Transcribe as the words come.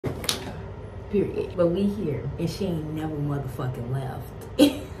period. But we here, and she ain't never motherfucking left.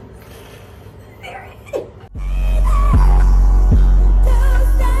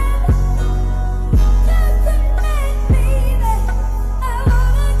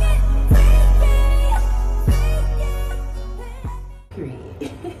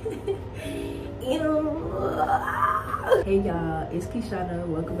 Hey y'all, it's Kishana.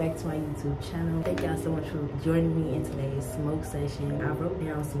 Welcome back to my YouTube channel. Thank y'all so much for joining me in today's smoke session. I wrote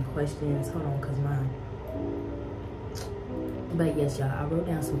down some questions. Hold on, but yes y'all, I wrote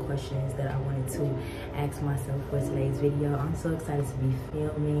down some questions that I wanted to ask myself for today's video. I'm so excited to be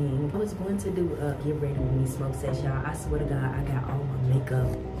filming. I was going to do a get ready with me smoke session, y'all. I swear to God, I got all my makeup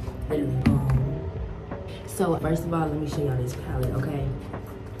literally on. So first of all, let me show y'all this palette, okay?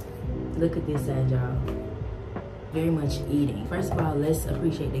 Look at this side, y'all. Very much eating. First of all, let's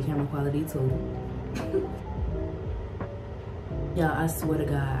appreciate the camera quality too. Y'all, I swear to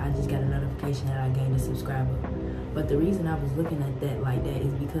God, I just got a notification that I gained a subscriber. But the reason I was looking at that like that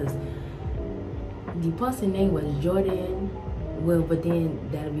is because the person name was Jordan. Well, but then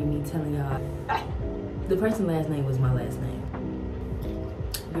that'll be me telling y'all the person's last name was my last name.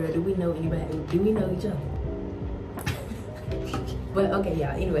 Girl, do we know anybody? Do we know each other? But okay,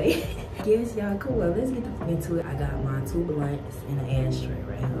 y'all, anyway. Yes, y'all, cool. Well, let's get into it. I got my 2 blunts in an ashtray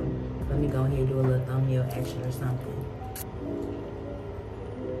right here. Let me go ahead and do a little thumbnail action or something.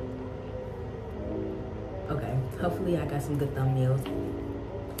 Okay, hopefully I got some good thumbnails.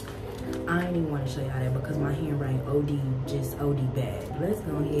 I ain't even want to show y'all that because my handwriting just OD bad. Let's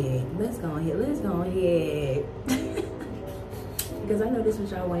go ahead. Because I know this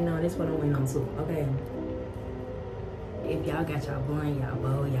is what y'all waiting on. This is what I'm waiting on too, okay? If y'all got y'all blunt, y'all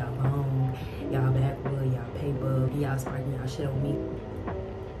bowl, y'all bone, y'all backwood, y'all paper, y'all sparking y'all shit on me.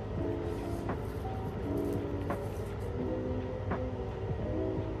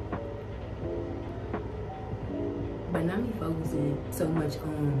 But not me focusing so much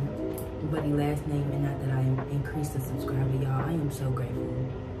on Buddy last name and not that I increased the subscriber, y'all. I am so grateful.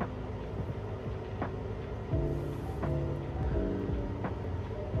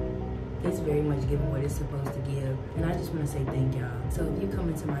 It's very much giving what it's supposed to give, and I just want to say thank y'all. So if you come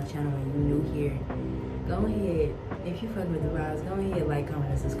into my channel and you're new here, go ahead, if you fuck with the vibes, go ahead, like,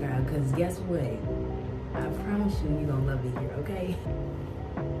 comment, and subscribe, because guess what, I promise you, you're gonna love it here, okay?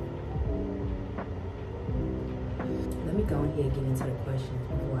 Let me go ahead and get into the questions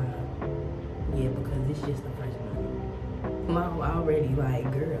before because it's just the first one. Mom already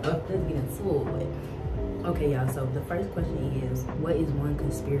like, girl, let's get into it. Okay, y'all, so the first question is, what is one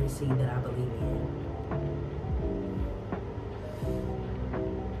conspiracy that I believe in?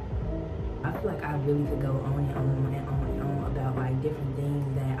 I feel like I really could go on and on and on and on about like different things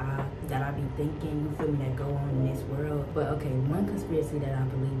that I be thinking, you feel me, that go on in this world. But okay, one conspiracy that I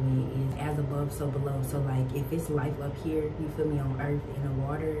believe in is as above, so below. So like if it's life up here, you feel me, on earth, in the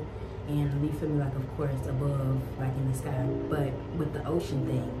water, and you feel me, like of course above, like in the sky. But with the ocean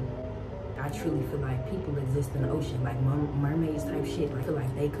thing, I truly feel like people exist in the ocean, like mermaids type shit. I feel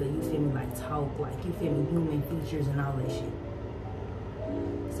like they could, you feel me, like talk, like, you feel me, human features and all that shit.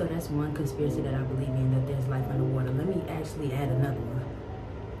 So that's one conspiracy that I believe in, that there's life underwater. Let me actually add another one.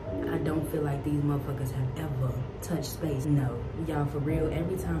 I don't feel like these motherfuckers have ever touched space. No, y'all, for real,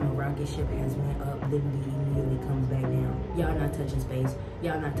 every time a rocket ship has went up, literally immediately comes back down. Y'all not touching space.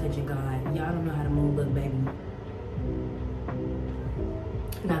 Y'all not touching God. Y'all don't know how the moon look, baby.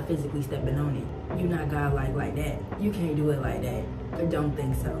 Not physically stepping on it. You're not godlike like that. You can't do it like that. I don't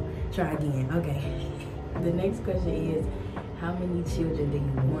think so. Try again. Okay. The next question is, how many children do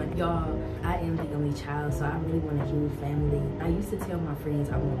you want? Y'all, I am the only child, so I really want a huge family. I used to tell my friends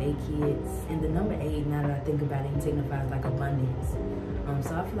I want 8 kids, and the number 8, now that I think about it, signifies like abundance.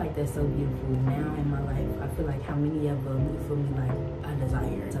 So I feel like that's so beautiful. Now in my life, I feel like how many of them, you feel me, like I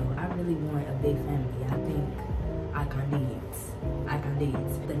desire. So I really want a big family. I think I can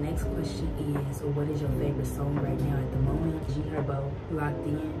dance. The next question is, what is your favorite song right now at the moment? Lukrembo, Locked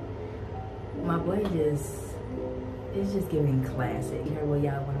In. My boy it's just giving classic. Well,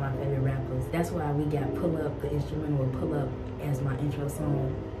 y'all, one of my favorite rappers. That's why we got Pull Up, the instrumental Pull Up, as my intro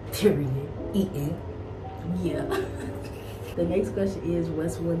song. Period. Eating. Yeah. The next question is,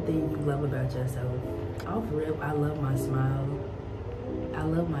 what's one thing you love about yourself? Off rip, I love my smile. I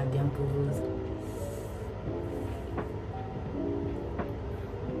love my dimples.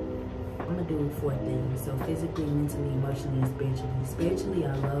 I'm gonna do 4 things. So physically, mentally, emotionally, and spiritually. Spiritually,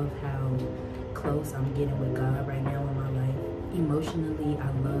 I love how close I'm getting with God right now in my life. Emotionally,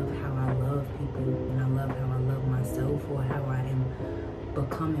 I love how I love people, and I love how I love myself, or how I am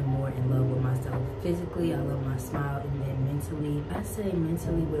becoming more in love with myself. Physically, I love my smile, and then mentally, I say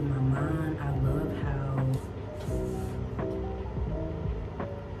mentally with my mind, I love how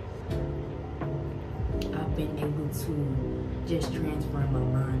I've been able to just transform my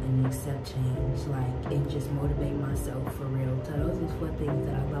mind and accept change, like, and just motivate myself for real. So those are 4 things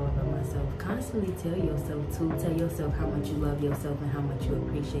that I love about myself. Constantly tell yourself how much you love yourself and how much you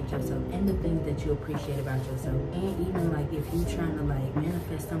appreciate yourself and the things that you appreciate about yourself. And even like if you trying to like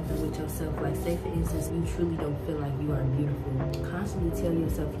manifest something with yourself, like say for instance you truly don't feel like you are beautiful, constantly tell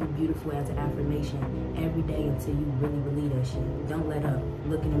yourself you're beautiful as an affirmation every day until you really believe that shit. Don't let up.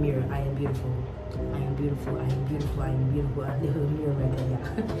 Look in the mirror. I am beautiful. I am beautiful. I am beautiful. I am beautiful. I live in the mirror right there,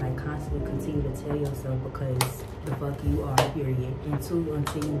 y'all. Like constantly continue to tell yourself because the fuck you are, period. And 2,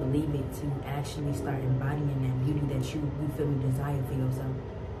 until you believe it, to actually start embodying that beauty that you feel me desire for yourself.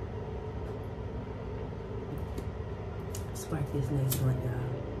 Spark this next one,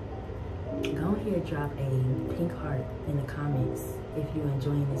 y'all. Go ahead, drop a pink heart in the comments if you're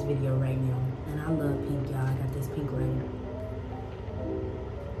enjoying this video right now. And I love pink, y'all. I got this pink right here.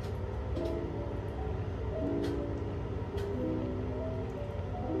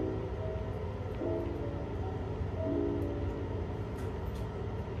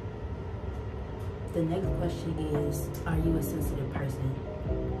 The next question is, are you a sensitive person?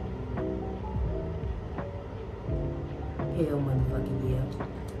 Hell motherfucking yeah.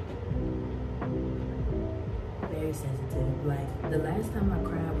 Very sensitive. Like, the last time I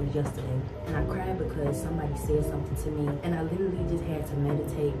cried was yesterday. And I cried because somebody said something to me. And I literally just had to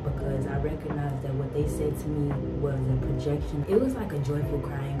meditate because I recognized that what they said to me was a projection. It was like a joyful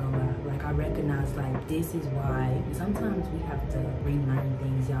cry, I ain't gonna lie. Like, I recognized, like, this is why sometimes we have to relearn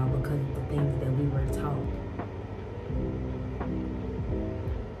things, y'all, because of the things that we were taught.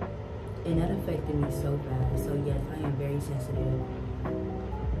 And that affected me so bad. So yes, I am very sensitive.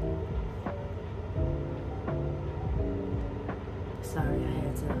 Sorry, I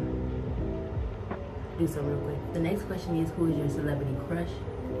had to do something real quick. The next question is, who is your celebrity crush?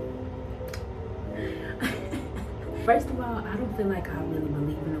 First of all, I don't feel like I really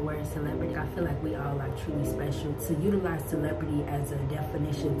believe in the word celebrity. I feel like we all are truly special. To utilize celebrity as a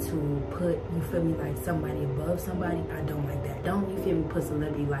definition to put, you feel me, like somebody above somebody, I don't like that. Don't, you feel me, put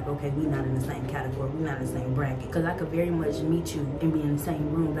celebrity like, okay, we're not in the same category, we're not in the same bracket. Because I could very much meet you and be in the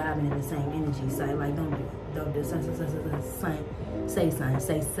same room, vibing in the same energy. So like, don't do it. Don't do it. Say something.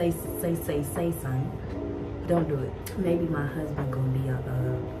 Don't do it. Maybe my husband gonna be an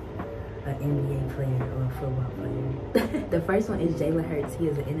NBA player or a football player. The first one is Jalen Hurts. He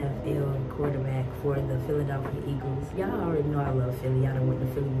is an NFL quarterback for the Philadelphia Eagles. Y'all already know I love Philly. I done went to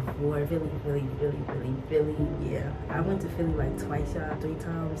Philly before. Philly. Yeah. I went to Philly like twice, y'all, 3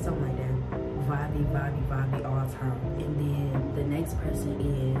 times, something like that. Vibey all time. And then the next person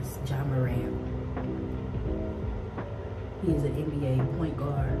is Ja Morant. He is an NBA point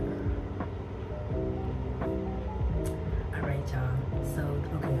guard. Alright, y'all. So,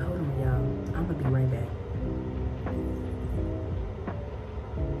 okay, hold on, y'all. I'm gonna be right back.